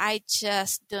chemistry, I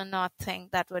just do not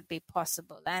think that would be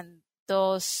possible. And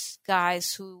those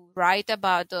guys who write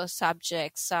about those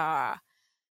subjects are,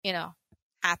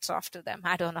 hats off to them.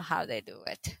 I don't know how they do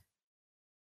it.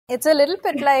 It's a little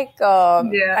bit like,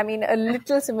 Yeah. a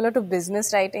little similar to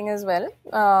business writing as well,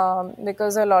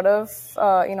 because a lot of,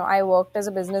 I worked as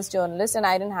a business journalist and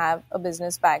I didn't have a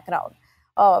business background.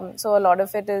 So a lot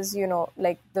of it is,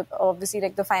 obviously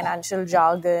like the financial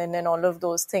jargon and all of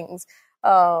those things,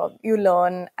 you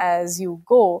learn as you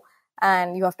go,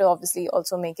 and you have to obviously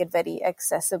also make it very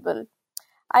accessible.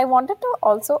 I wanted to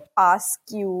also ask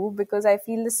you, because I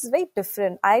feel this is very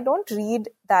different. I don't read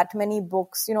that many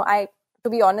books. To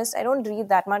be honest, I don't read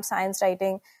that much science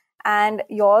writing. And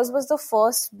yours was the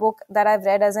first book that I've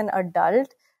read as an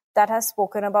adult that has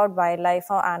spoken about wildlife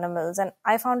or animals. And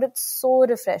I found it so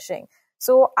refreshing.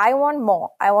 So I want more.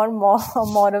 I want more,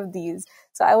 more of these.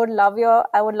 So I would love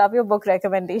your book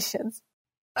recommendations.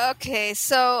 Okay,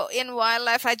 so in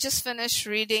wildlife, I just finished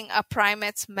reading A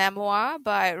Primate's Memoir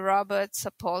by Robert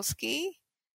Sapolsky.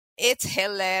 It's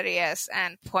hilarious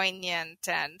and poignant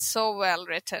and so well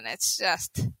written. It's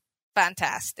just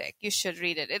fantastic. You should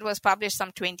read it. It was published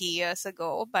some 20 years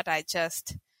ago, but I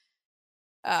just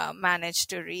managed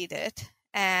to read it.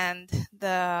 And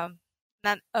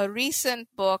a recent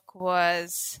book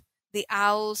was The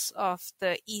Owls of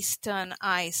the Eastern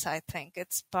Ice, I think.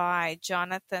 It's by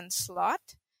Jonathan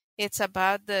Slott. It's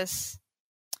about this.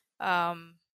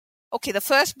 The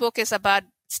first book is about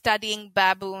studying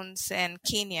baboons in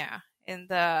Kenya in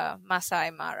the Masai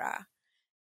Mara.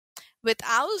 With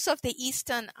Owls of the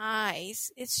Eastern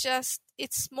Ice,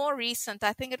 it's more recent.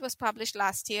 I think it was published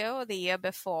last year or the year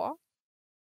before.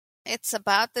 It's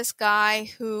about this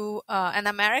guy an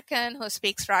American who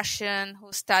speaks Russian,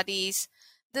 who studies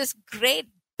this great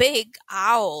big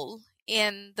owl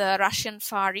in the Russian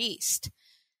Far East.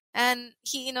 And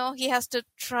he has to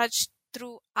trudge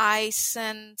through ice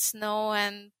and snow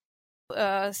and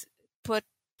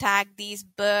tag these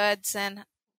birds and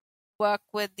work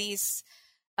with these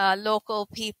local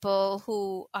people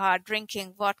who are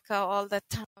drinking vodka all the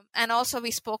time. And also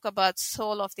we spoke about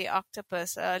Soul of the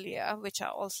Octopus earlier, which I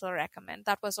also recommend.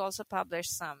 That was also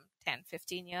published some 10,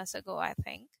 15 years ago, I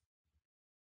think.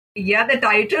 Yeah, the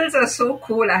titles are so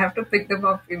cool. I have to pick them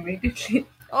up immediately.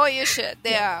 Oh, you should.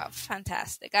 They are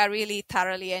fantastic. I really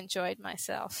thoroughly enjoyed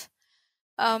myself.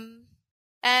 And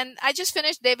I just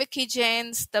finished Devaki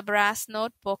Jain's The Brass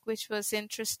Notebook, which was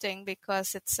interesting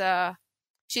because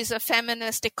she's a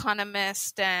feminist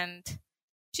economist, and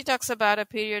she talks about a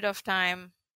period of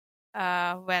time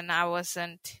when I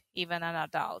wasn't even an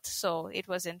adult. So it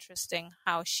was interesting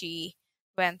how she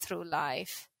went through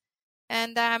life.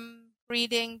 And I'm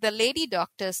reading The Lady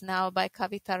Doctors now by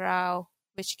Kavita Rao,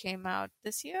 which came out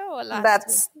this year or last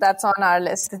year. That's on our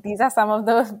list. These are some of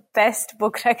the best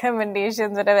book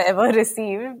recommendations that I've ever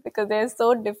received because they're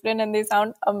so different and they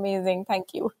sound amazing.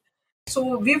 Thank you.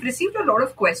 So we've received a lot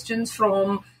of questions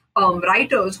from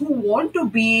writers who want to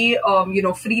be,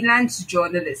 freelance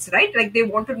journalists, right? Like they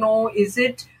want to know, is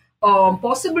it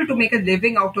possible to make a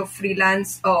living out of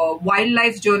freelance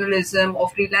wildlife journalism or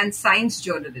freelance science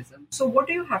journalism? So what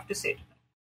do you have to say to that?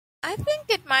 I think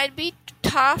it might be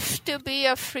tough to be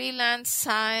a freelance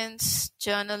science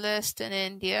journalist in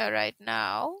India right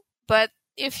now. But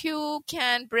if you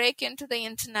can break into the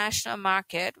international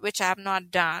market, which I have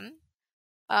not done,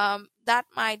 that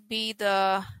might be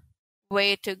the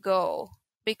way to go.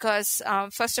 Because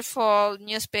first of all,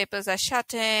 newspapers are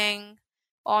shutting,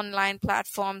 online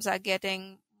platforms are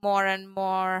getting more and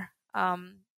more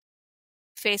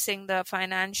facing the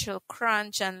financial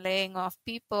crunch and laying off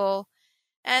people.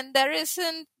 And there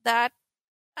isn't that.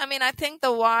 I mean, I think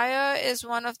The Wire is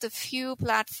one of the few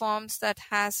platforms that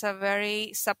has a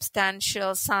very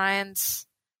substantial science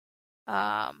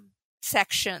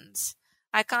sections.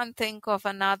 I can't think of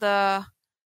another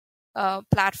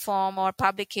platform or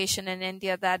publication in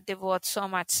India that devotes so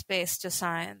much space to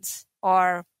science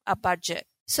or a budget.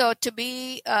 So to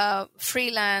be a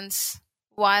freelance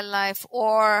wildlife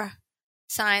or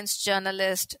science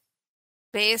journalist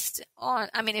based on,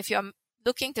 I mean, if you're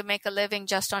looking to make a living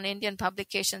just on Indian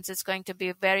publications, it's going to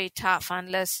be very tough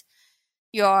unless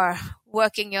you're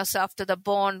working yourself to the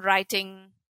bone,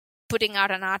 writing, putting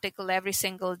out an article every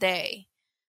single day.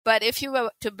 But if you were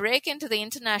to break into the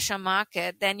international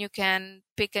market, then you can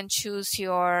pick and choose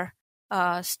your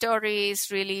stories,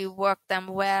 really work them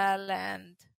well,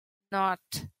 and not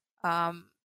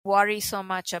worry so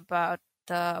much about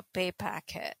the pay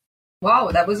packet.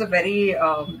 Wow, that was a very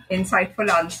insightful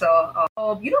answer.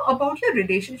 About your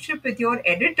relationship with your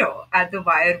editor at The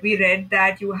Wire, we read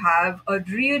that you have a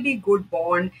really good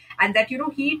bond and that,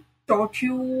 he taught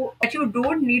you that you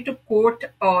don't need to quote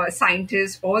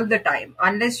scientists all the time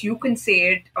unless you can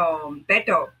say it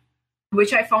better,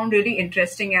 which I found really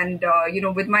interesting. And,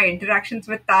 with my interactions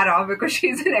with Tara, because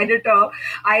she's an editor,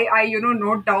 I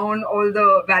note down all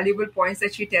the valuable points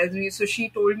that she tells me. So she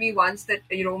told me once that,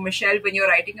 Michelle, when you're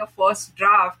writing a first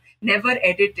draft, never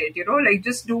edit it, like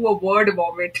just do a word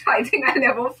vomit. I think I'll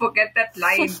never forget that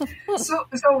line. So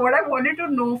what I wanted to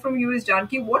know from you is,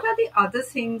 Janaki, what are the other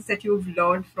things that you've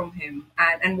learned from him?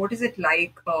 And what is it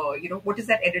like, what is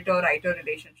that editor-writer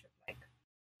relationship like?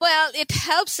 Well, it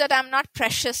helps that I'm not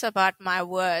precious about my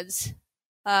words.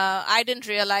 I didn't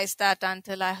realize that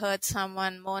until I heard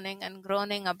someone moaning and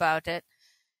groaning about it.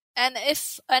 And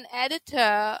if an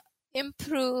editor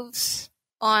improves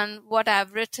on what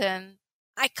I've written,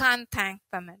 I can't thank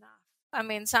them enough. I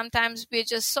mean, sometimes we're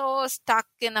just so stuck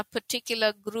in a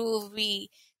particular groove, we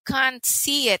can't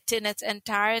see it in its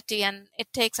entirety, and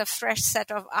it takes a fresh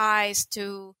set of eyes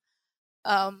to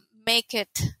make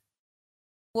it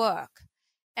work.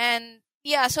 And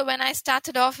yeah, so when I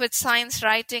started off with science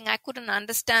writing, I couldn't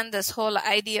understand this whole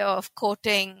idea of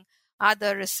quoting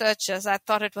other researchers. I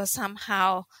thought it was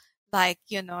somehow like,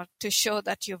 to show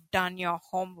that you've done your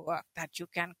homework, that you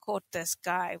can quote this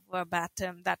guy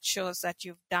verbatim, that shows that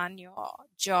you've done your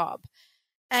job.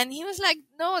 And he was like,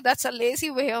 no, that's a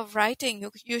lazy way of writing.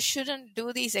 You shouldn't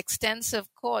do these extensive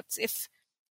quotes. If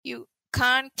you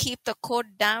can't keep the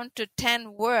quote down to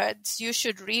 10 words, you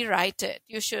should rewrite it.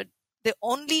 The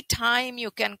only time you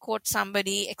can quote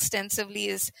somebody extensively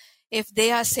is if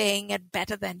they are saying it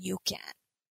better than you can.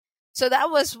 So that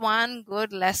was one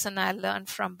good lesson I learned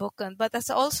from Bookan. But there's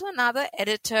also another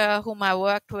editor whom I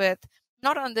worked with,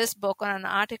 not on this book, on an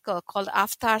article called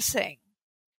Avtar Singh,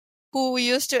 who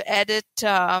used to edit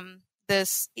the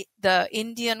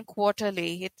Indian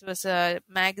Quarterly. It was a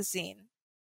magazine.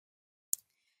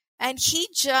 And he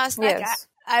just, Yes.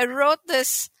 I wrote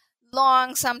this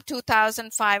long, some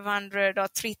 2,500 or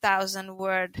 3,000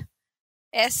 word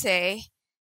essay,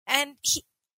 and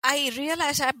I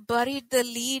realized I buried the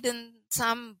lead in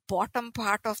some bottom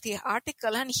part of the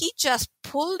article, and he just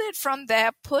pulled it from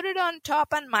there, put it on top,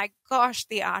 and my gosh,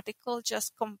 the article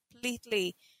just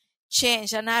completely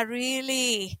changed. And I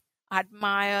really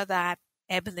admire that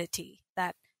ability,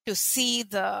 that to see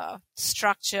the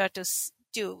structure, to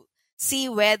see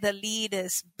where the lead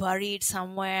is buried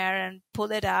somewhere and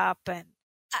pull it up. And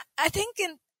I think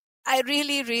I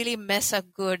really, really miss a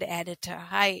good editor.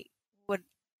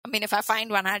 If I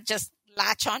find one, I'd just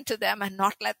latch onto them and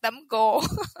not let them go.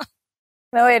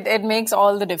 No, it makes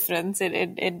all the difference.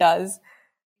 It does.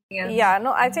 Yeah,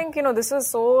 no, I think, this is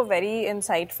so very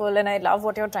insightful, and I love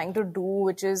what you're trying to do,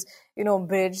 which is,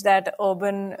 bridge that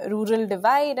urban-rural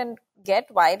divide and get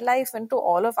wildlife into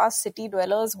all of us city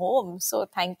dwellers' homes. So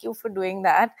thank you for doing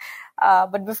that.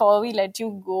 But before we let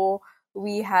you go,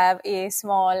 we have a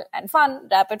small and fun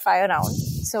rapid fire round.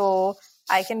 So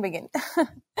I can begin.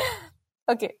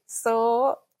 Okay,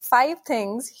 so 5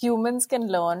 things humans can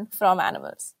learn from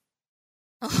animals.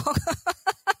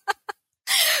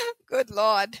 Good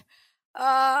Lord.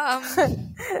 I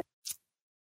don't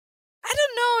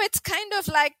know. It's kind of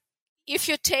like if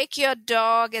you take your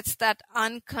dog, it's that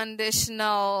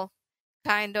unconditional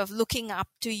kind of looking up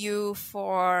to you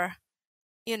for,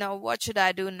 what should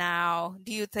I do now?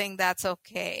 Do you think that's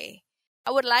okay?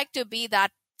 I would like to be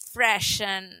that fresh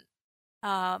and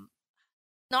not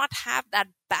have that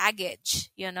baggage,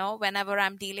 whenever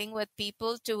I'm dealing with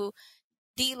people, to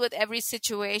deal with every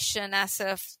situation as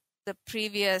if the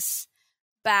previous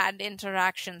bad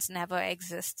interactions never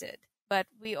existed. But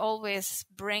we always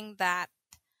bring that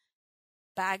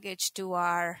baggage to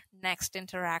our next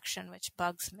interaction, which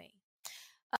bugs me.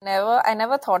 I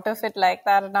never thought of it like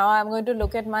that. Now I'm going to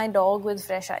look at my dog with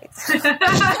fresh eyes.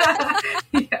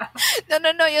 Yeah.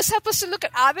 No. You're supposed to look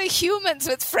at other humans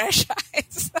with fresh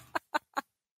eyes.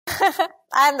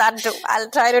 And that too. I'll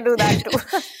try to do that too.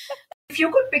 If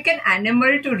you could pick an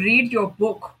animal to read your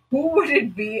book, who would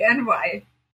it be and why?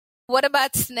 What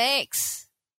about snakes?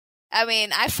 I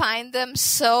mean, I find them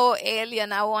so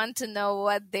alien. I want to know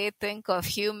what they think of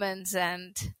humans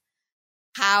and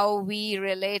how we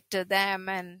relate to them.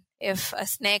 And if a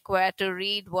snake were to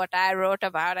read what I wrote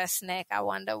about a snake, I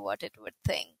wonder what it would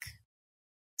think.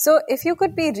 So if you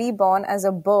could be reborn as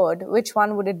a bird, which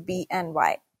one would it be and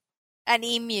why? An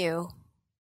emu.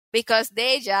 Because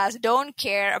they just don't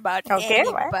care about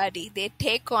anybody. Why? They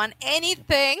take on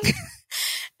anything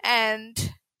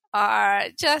and are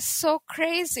just so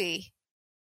crazy.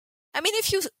 I mean,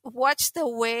 if you watch the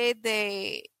way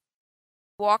they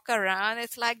walk around,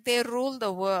 it's like they rule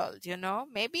the world,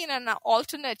 Maybe in an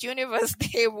alternate universe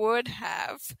they would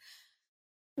have.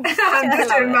 I'm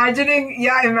just imagining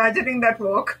that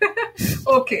walk.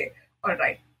 Okay, all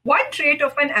right. One trait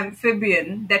of an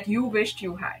amphibian that you wished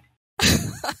you had?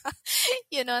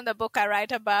 In the book I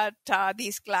write about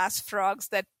these glass frogs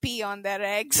that pee on their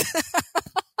eggs.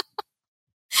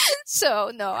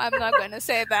 So, no, I'm not going to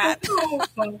say that.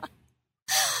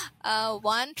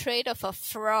 One trait of a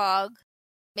frog,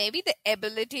 maybe the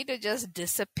ability to just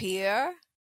disappear.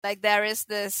 Like there is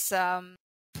this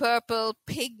purple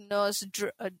pig-nosed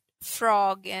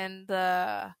frog in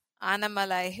the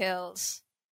Anamalai Hills.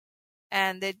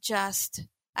 And it just,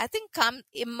 I think,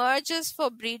 emerges for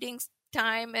breeding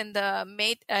time in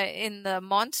the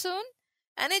monsoon,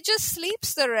 and it just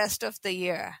sleeps the rest of the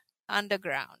year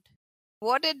underground.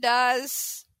 What it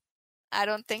does, I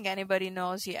don't think anybody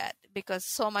knows yet, because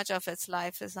so much of its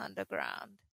life is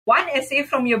underground. One essay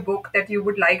from your book that you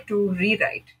would like to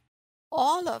rewrite?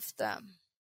 All of them.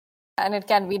 And it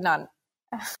can be none.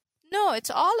 No, it's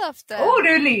all of them. Oh,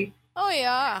 really? Oh,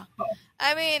 yeah.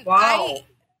 I mean, wow.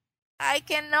 I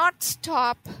cannot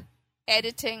stop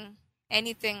editing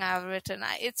anything I've written.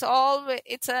 It's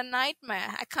a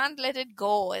nightmare. I can't let it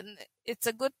go. And it's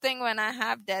a good thing when I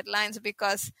have deadlines,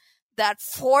 because that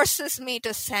forces me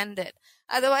to send it.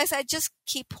 Otherwise, I just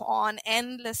keep on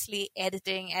endlessly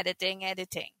editing.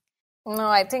 No,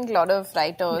 I think a lot of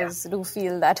writers do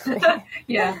feel that way.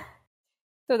 Yeah.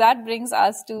 So that brings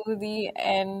us to the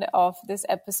end of this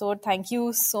episode. Thank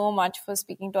you so much for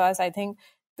speaking to us. I think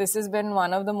this has been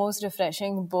one of the most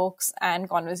refreshing books and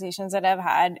conversations that I've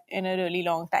had in a really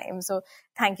long time. So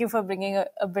thank you for bringing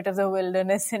a bit of the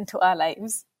wilderness into our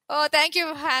lives. Oh, thank you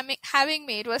for having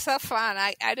me. It was so fun.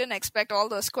 I didn't expect all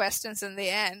those questions in the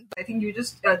end. I think you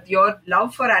just, your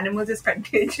love for animals is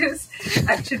contagious,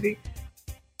 actually.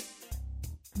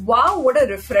 Wow, what a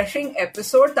refreshing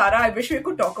episode, Tara. I wish we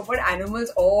could talk about animals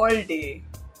all day.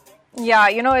 Yeah,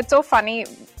 it's so funny.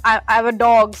 I have a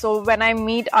dog, so when I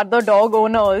meet other dog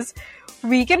owners,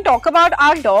 we can talk about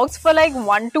our dogs for like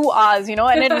 1-2 hours,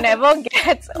 and it never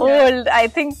gets old. I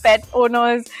think pet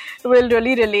owners will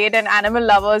really relate and animal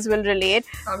lovers will relate.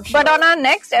 I'm sure. But on our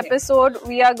next episode,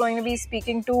 we are going to be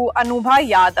speaking to Anubha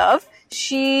Yadav.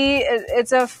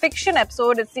 It's a fiction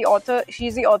episode.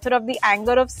 She's the author of The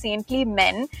Anger of Saintly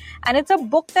Men, and it's a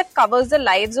book that covers the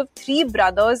lives of 3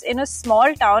 brothers in a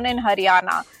small town in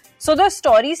Haryana. So the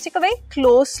stories take a very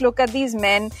close look at these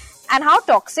men and how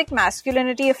toxic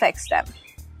masculinity affects them.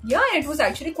 Yeah, it was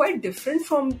actually quite different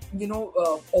from,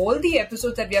 all the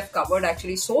episodes that we have covered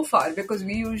actually so far, because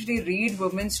we usually read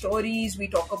women's stories, we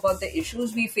talk about the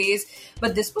issues we face,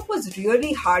 but this book was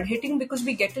really hard-hitting because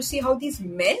we get to see how these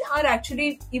men are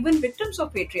actually even victims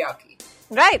of patriarchy.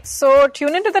 Right, so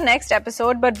tune into the next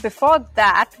episode, but before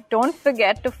that, don't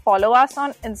forget to follow us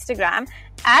on Instagram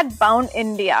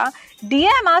 @BoundIndia.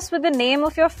 DM us with the name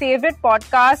of your favorite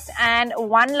podcast, and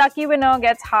one lucky winner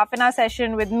gets half an hour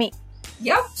session with me.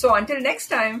 Yep, so until next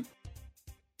time.